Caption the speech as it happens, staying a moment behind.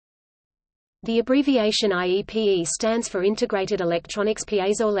The abbreviation IEPE stands for Integrated Electronics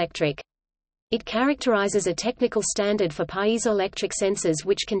Piezoelectric. It characterizes a technical standard for piezoelectric sensors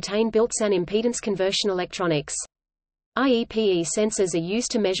which contain built-in impedance conversion electronics. IEPE sensors are used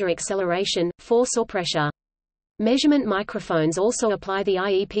to measure acceleration, force or pressure. Measurement microphones also apply the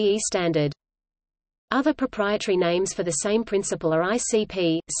IEPE standard. Other proprietary names for the same principle are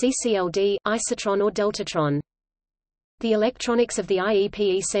ICP, CCLD, isotron or deltatron. The electronics of the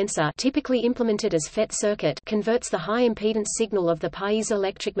IEPE sensor, typically implemented as FET circuit, converts the high impedance signal of the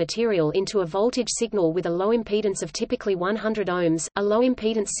piezoelectric material into a voltage signal with a low impedance of typically 100 ohms. A low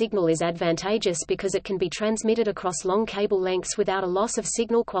impedance signal is advantageous because it can be transmitted across long cable lengths without a loss of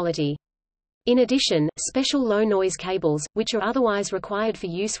signal quality. In addition, special low-noise cables, which are otherwise required for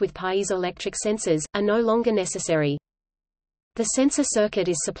use with piezoelectric sensors, are no longer necessary. The sensor circuit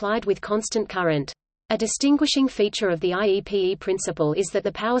is supplied with constant current. A distinguishing feature of the IEPE principle is that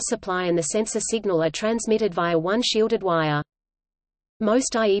the power supply and the sensor signal are transmitted via one shielded wire.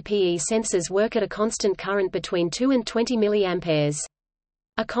 Most IEPE sensors work at a constant current between 2 and 20 mA.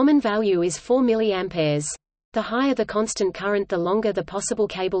 A common value is 4 mA. The higher the constant current, the longer the possible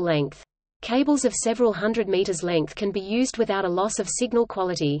cable length. Cables of several hundred meters length can be used without a loss of signal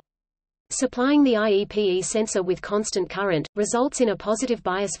quality. Supplying the IEPE sensor with constant current, results in a positive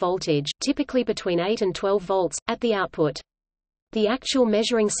bias voltage, typically between 8 and 12 volts, at the output. The actual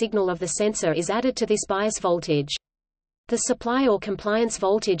measuring signal of the sensor is added to this bias voltage. The supply or compliance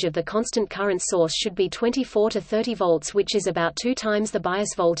voltage of the constant current source should be 24 to 30 volts, which is about 2 times the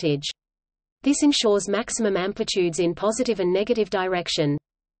bias voltage. This ensures maximum amplitudes in positive and negative direction.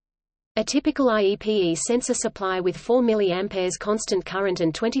 A typical IEPE sensor supply with 4 mA constant current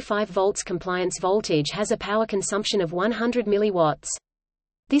and 25 volts compliance voltage has a power consumption of 100 mW.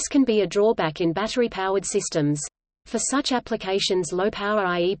 This can be a drawback in battery-powered systems. For such applications, low-power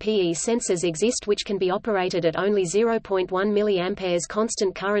IEPE sensors exist which can be operated at only 0.1 mA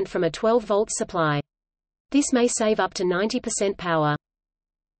constant current from a 12-volt supply. This may save up to 90% power.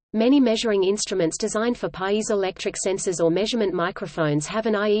 Many measuring instruments designed for piezoelectric sensors or measurement microphones have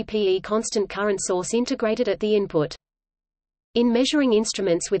an IEPE constant current source integrated at the input. In measuring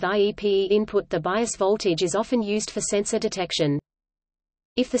instruments with IEPE input, the bias voltage is often used for sensor detection.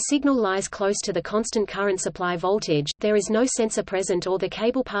 If the signal lies close to the constant current supply voltage, there is no sensor present or the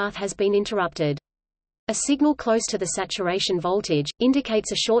cable path has been interrupted. A signal close to the saturation voltage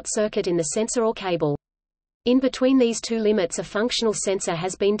indicates a short circuit in the sensor or cable. In between these two limits, a functional sensor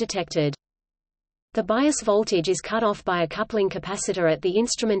has been detected. The bias voltage is cut off by a coupling capacitor at the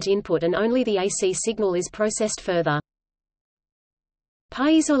instrument input and only the AC signal is processed further.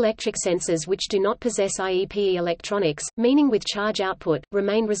 Piezoelectric sensors which do not possess IEPE electronics, meaning with charge output,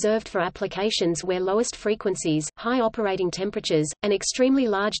 remain reserved for applications where lowest frequencies, high operating temperatures, an extremely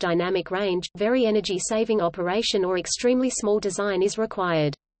large dynamic range, very energy-saving operation or extremely small design is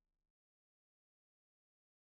required.